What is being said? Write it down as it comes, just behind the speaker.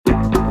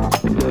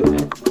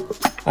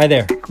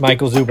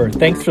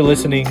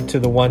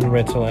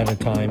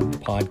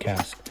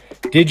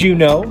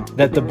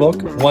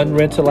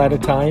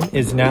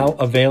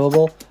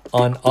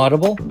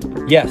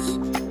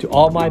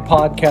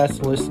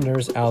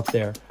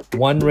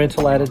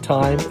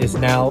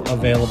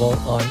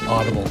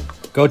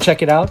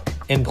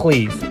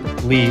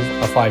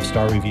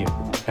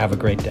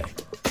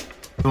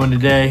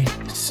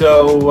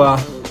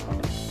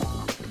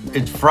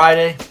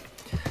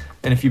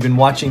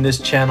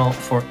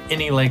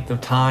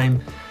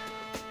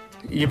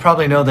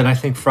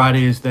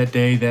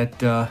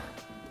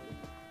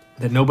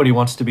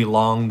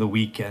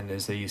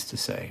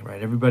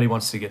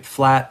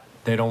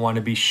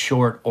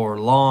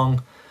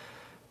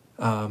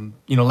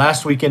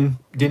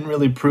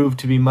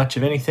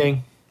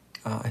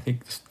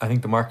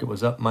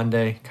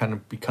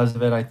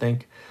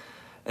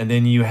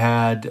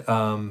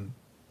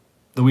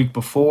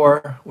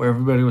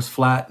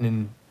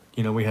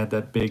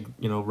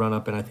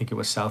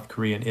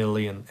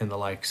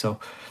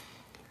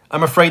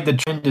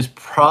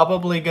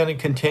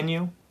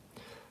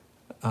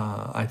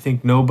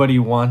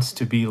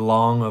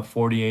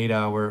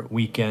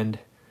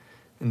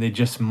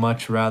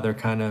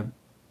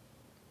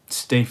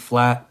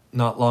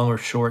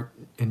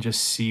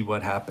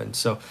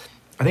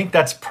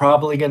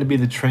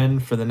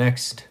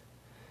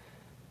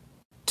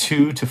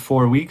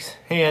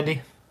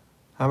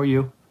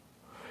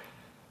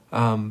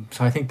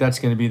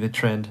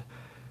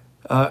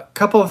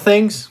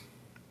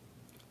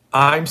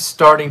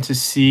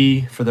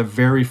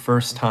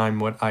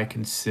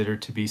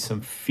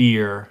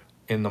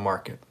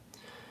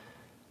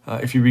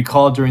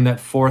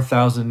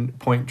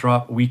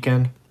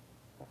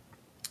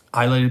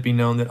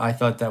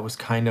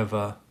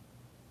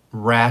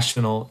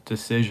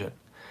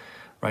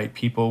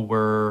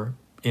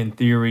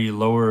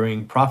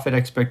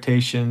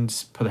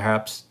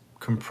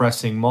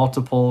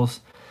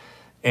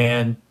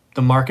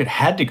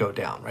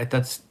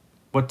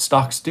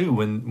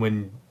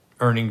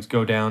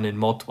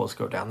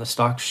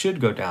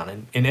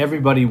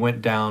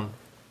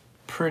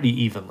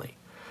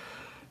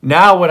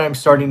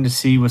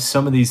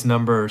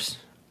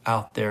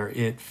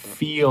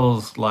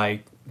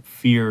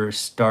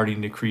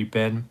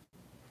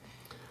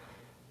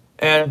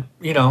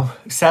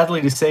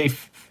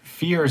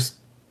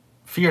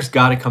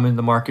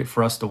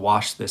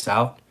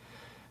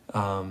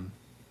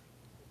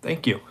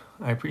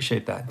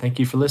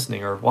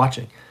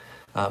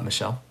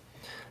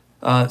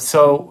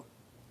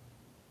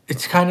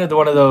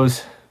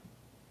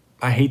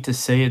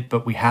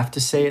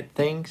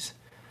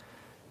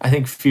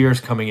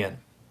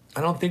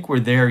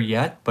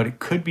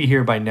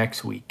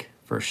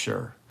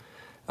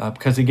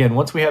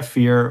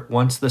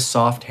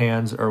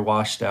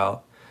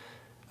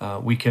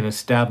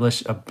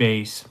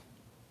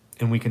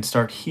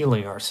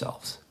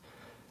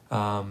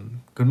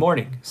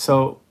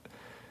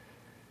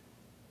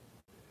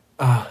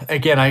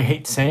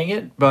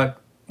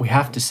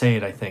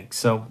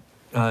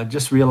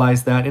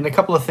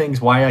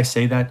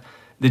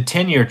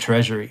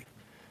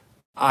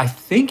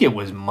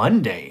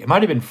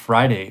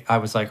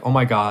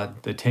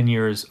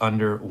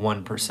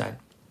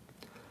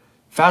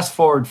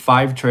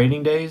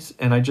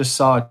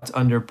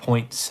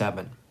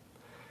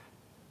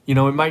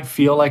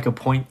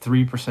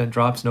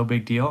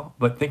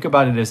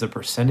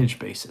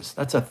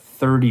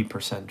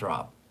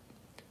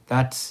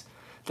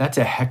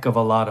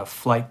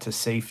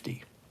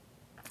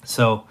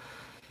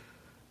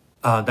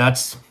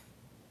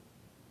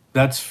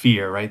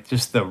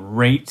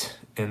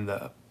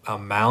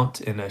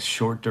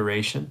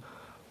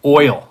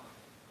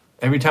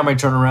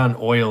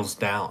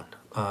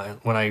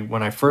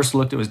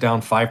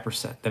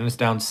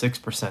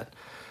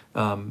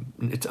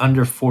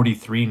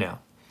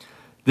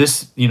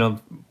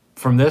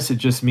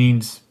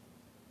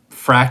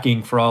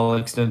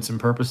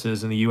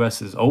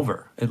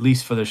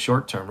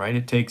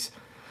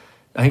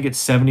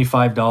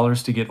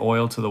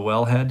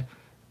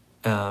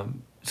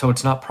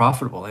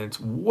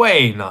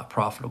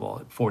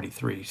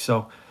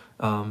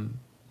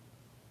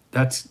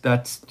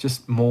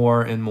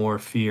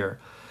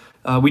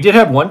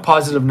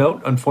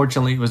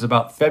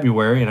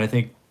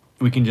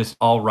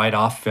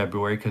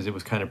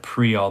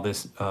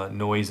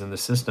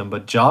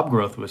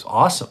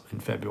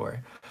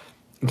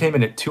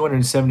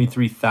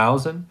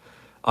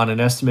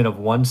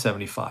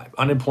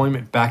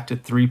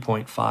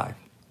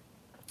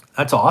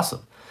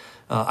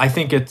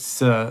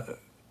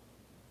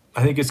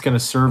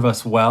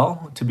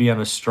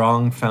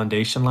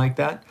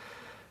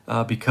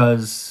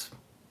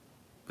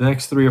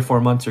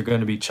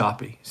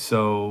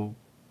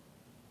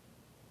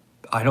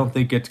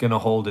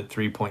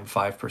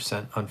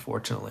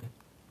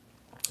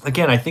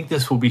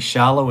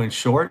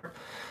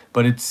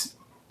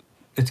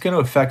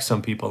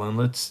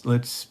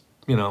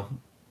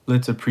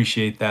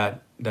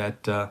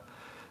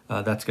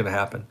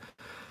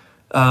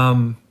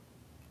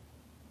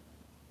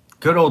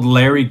Good old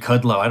Larry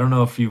Kudlow. I don't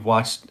know if you've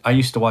watched, I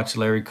used to watch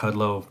Larry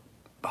Kudlow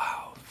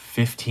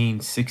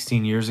 15,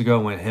 16 years ago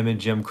when him and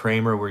Jim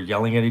Cramer were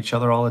yelling at each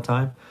other all the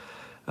time.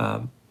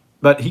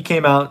 But he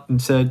came out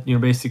and said,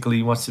 basically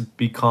he wants to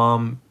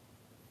become,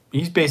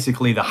 he's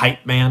basically the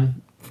hype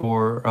man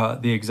for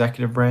the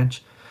executive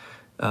branch.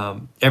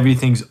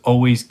 Everything's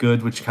always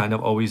good, which kind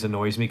of always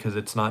annoys me because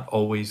it's not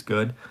always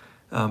good.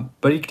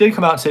 But he did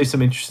come out and say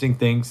some interesting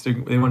things. They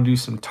want to do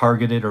some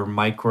targeted or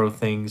micro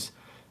things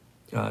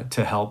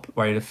to help,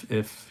 right?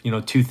 If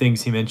two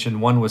things he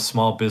mentioned, one was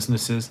small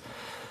businesses,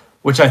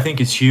 which I think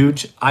is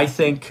huge. I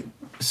think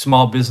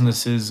small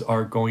businesses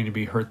are going to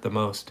be hurt the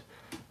most.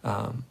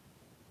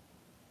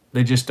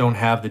 They just don't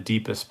have the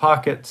deepest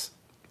pockets.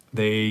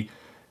 The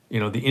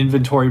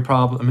inventory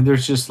problem. I mean,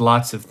 there's just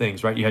lots of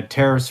things, right? You had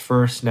tariffs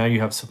first, now you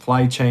have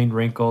supply chain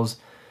wrinkles,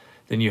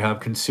 then you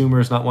have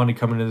consumers not wanting to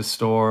come into the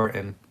store,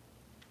 and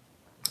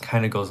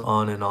kind of goes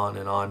on and on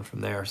and on from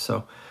there.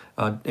 So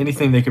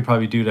anything they could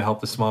probably do to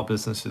help the small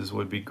businesses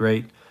would be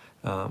great.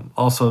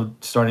 Also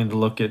starting to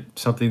look at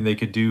something they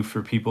could do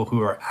for people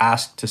who are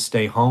asked to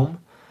stay home,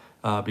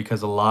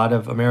 because a lot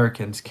of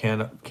Americans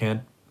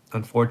can't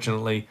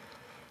unfortunately,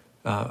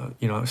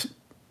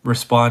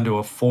 respond to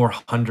a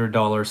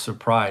 $400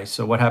 surprise.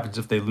 So what happens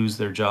if they lose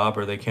their job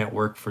or they can't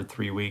work for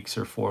 3 weeks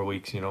or 4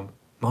 weeks?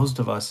 Most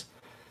of us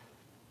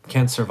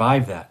can't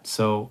survive that.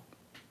 So,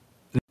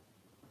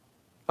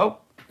 oh,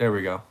 there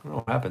we go. I don't know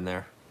what happened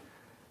there.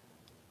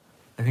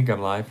 I think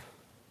I'm live.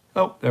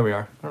 Oh, there we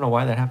are. I don't know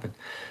why that happened.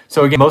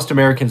 So again, most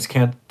Americans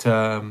can't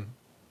survive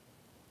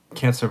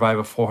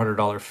a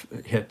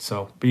 $400 hit.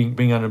 So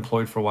being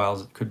unemployed for a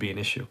while could be an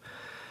issue.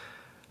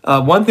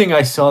 One thing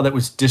I saw that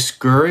was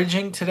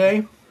discouraging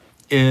today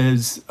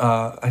is,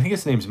 I think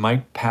his name's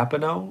Mike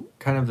Papineau,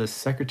 kind of the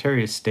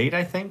Secretary of State,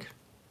 I think.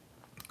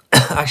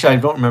 Actually, I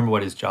don't remember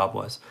what his job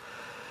was.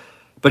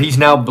 But he's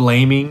now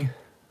blaming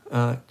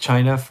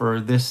China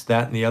for this,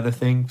 that, and the other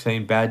thing,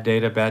 saying bad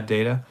data, bad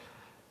data.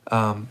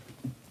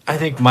 I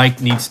think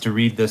Mike needs to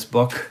read this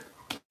book,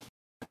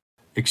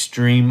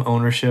 Extreme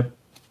Ownership.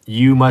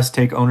 You must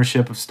take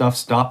ownership of stuff.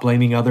 Stop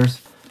blaming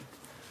others.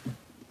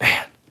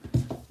 Man,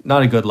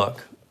 not a good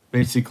look.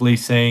 Basically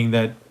saying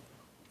that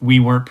we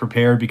weren't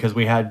prepared because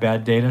we had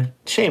bad data.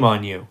 Shame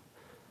on you.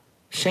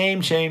 Shame,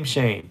 shame,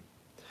 shame.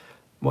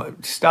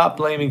 Stop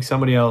blaming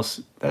somebody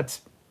else.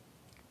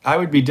 I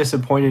would be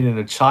disappointed in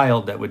a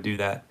child that would do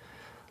that,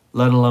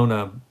 let alone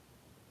a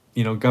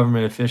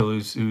government official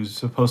who's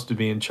supposed to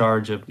be in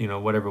charge of,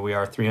 whatever we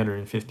are,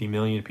 350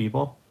 million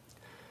people.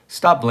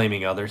 Stop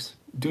blaming others.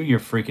 Do your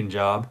freaking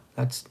job.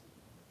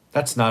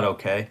 That's not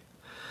okay.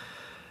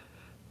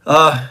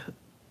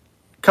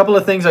 Couple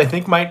of things I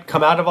think might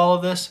come out of all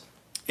of this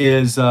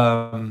is,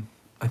 I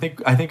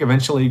think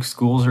eventually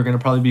schools are going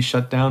to probably be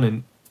shut down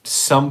in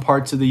some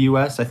parts of the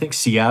U.S. I think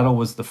Seattle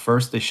was the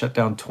first. They shut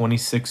down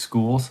 26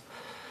 schools.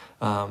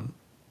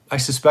 I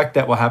suspect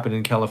that will happen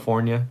in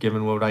California,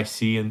 given what I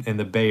see in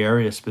the Bay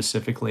Area,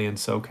 specifically in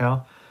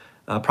SoCal.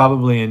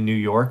 Probably in New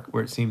York,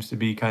 where it seems to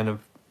be kind of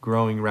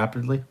growing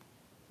rapidly.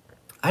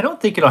 I don't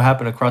think it'll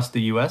happen across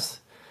the U.S.,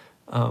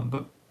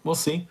 but we'll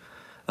see.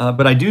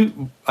 But I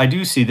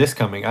do see this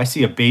coming. I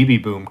see a baby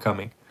boom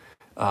coming.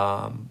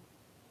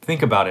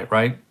 Think about it,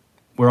 right?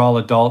 We're all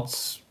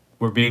adults.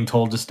 We're being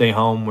told to stay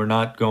home. We're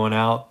not going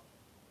out.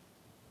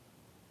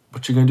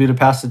 What you're going to do to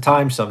pass the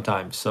time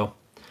sometimes. So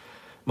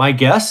my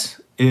guess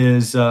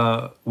is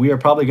we are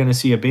probably going to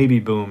see a baby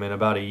boom in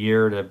about a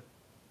year to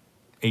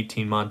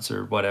 18 months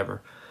or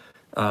whatever.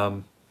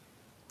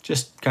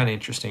 Just kind of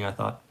interesting, I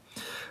thought.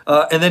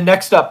 And then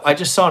next up, I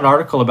just saw an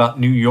article about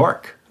New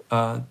York.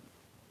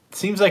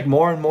 Seems like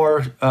more and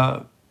more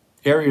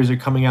areas are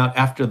coming out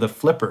after the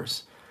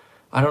flippers.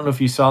 I don't know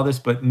if you saw this,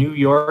 but New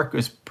York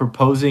is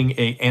proposing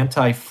a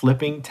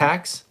anti-flipping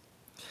tax.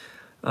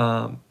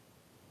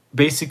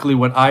 Basically,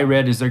 what I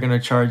read is they're going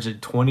to charge a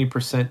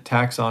 20%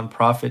 tax on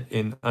profit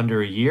in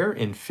under a year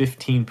and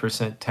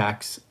 15%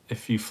 tax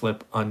if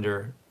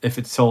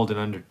it's sold in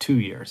under 2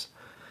 years.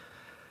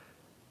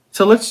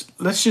 So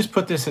let's just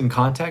put this in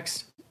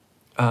context.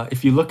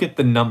 If you look at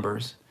the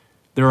numbers,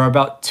 there are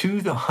about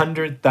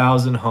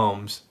 200,000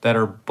 homes that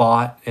are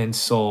bought and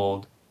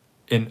sold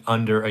in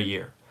under a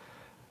year.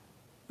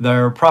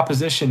 Their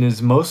proposition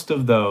is most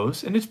of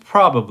those, and it's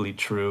probably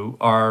true,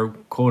 are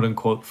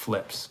quote-unquote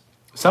flips.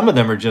 Some of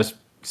them are just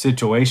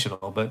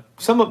situational, but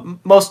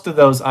most of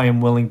those I am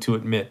willing to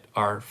admit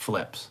are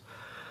flips.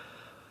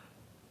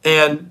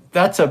 And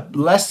that's a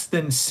less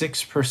than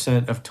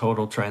 6% of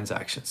total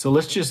transactions. So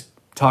let's just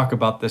talk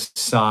about the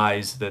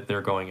size that they're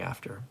going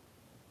after.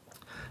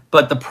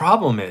 But the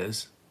problem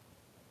is,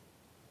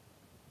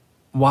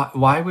 why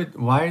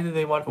do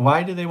they want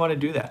to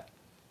do that?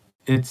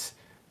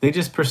 They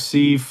just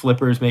perceive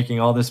flippers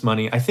making all this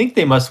money. I think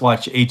they must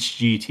watch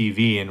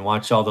HGTV and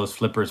watch all those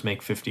flippers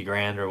make 50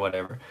 grand or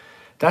whatever.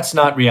 That's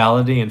not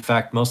reality. In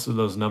fact, most of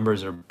those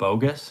numbers are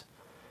bogus.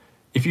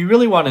 If you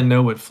really want to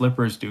know what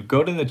flippers do,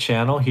 go to the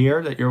channel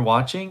here that you're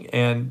watching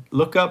and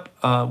look up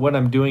what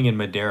I'm doing in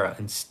Madeira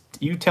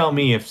You tell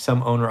me if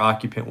some owner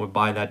occupant would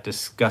buy that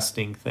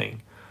disgusting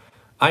thing.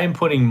 I am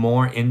putting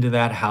more into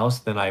that house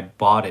than I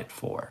bought it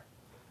for.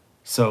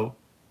 So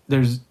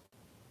there's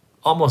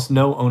almost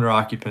no owner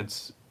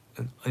occupants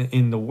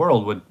in the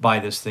world would buy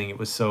this thing. It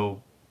was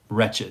so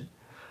wretched.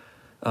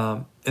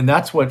 And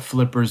that's what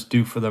flippers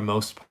do for the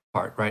most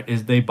part, right?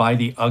 Is they buy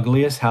the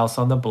ugliest house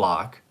on the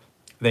block.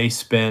 They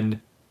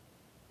spend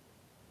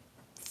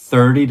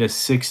 30 to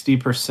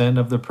 60%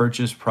 of the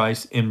purchase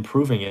price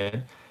improving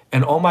it.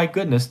 And oh my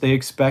goodness, they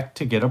expect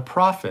to get a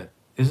profit.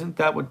 Isn't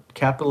that what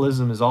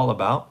capitalism is all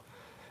about?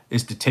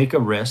 Is to take a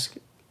risk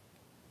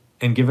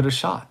and give it a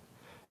shot.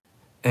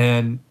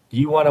 And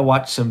you want to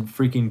watch some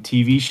freaking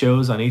TV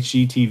shows on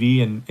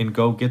HGTV and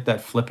go get that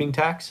flipping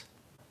tax?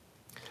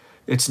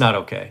 It's not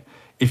okay.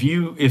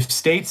 If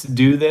states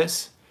do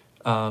this,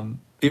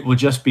 it will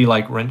just be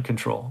like rent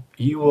control.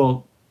 You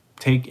will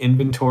take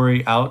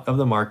inventory out of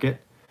the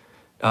market.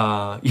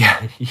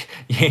 Yeah,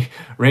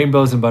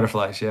 rainbows and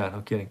butterflies. Yeah,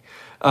 no kidding.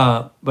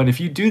 But if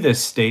you do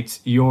this,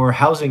 states, your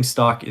housing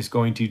stock is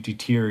going to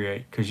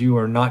deteriorate because you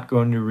are not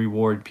going to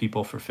reward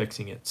people for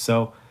fixing it.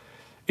 So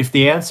if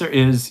the answer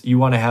is you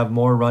want to have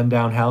more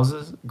rundown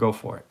houses, go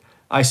for it.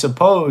 I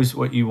suppose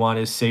what you want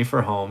is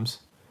safer homes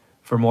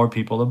for more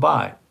people to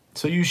buy.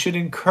 So you should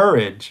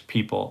encourage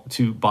people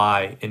to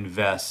buy,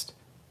 invest,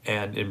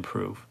 and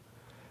improve.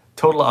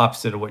 Total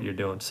opposite of what you're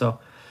doing. So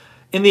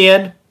in the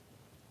end,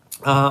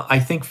 I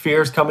think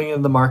fear is coming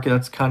into the market.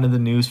 That's kind of the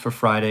news for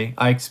Friday.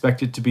 I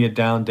expect it to be a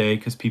down day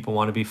because people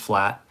want to be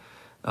flat,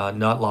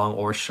 not long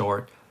or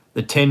short.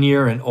 The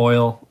 10-year and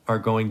oil are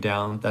going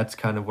down. That's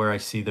kind of where I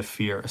see the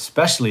fear,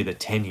 especially the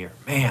 10-year.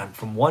 Man,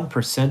 from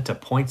 1% to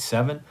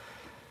 0.7,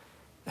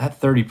 that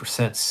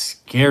 30%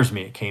 scares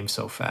me. It came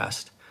so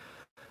fast.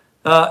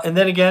 And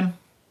then again,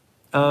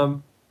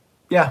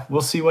 yeah,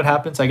 we'll see what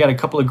happens. I got a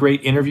couple of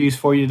great interviews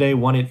for you today,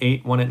 one at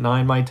 8, one at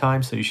 9 my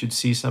time, so you should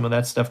see some of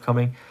that stuff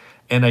coming.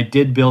 And I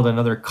did build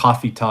another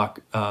coffee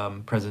talk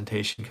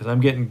presentation because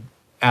I'm getting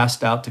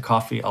asked out to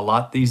coffee a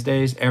lot these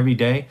days, every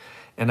day,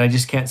 and I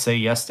just can't say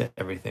yes to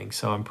everything.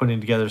 So I'm putting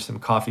together some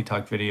coffee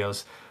talk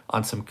videos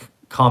on some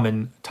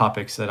common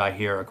topics that I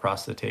hear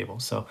across the table.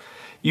 So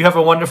you have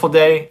a wonderful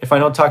day. If I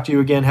don't talk to you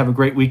again, have a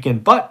great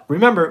weekend. But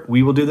remember,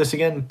 we will do this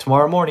again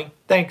tomorrow morning.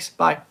 Thanks.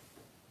 Bye.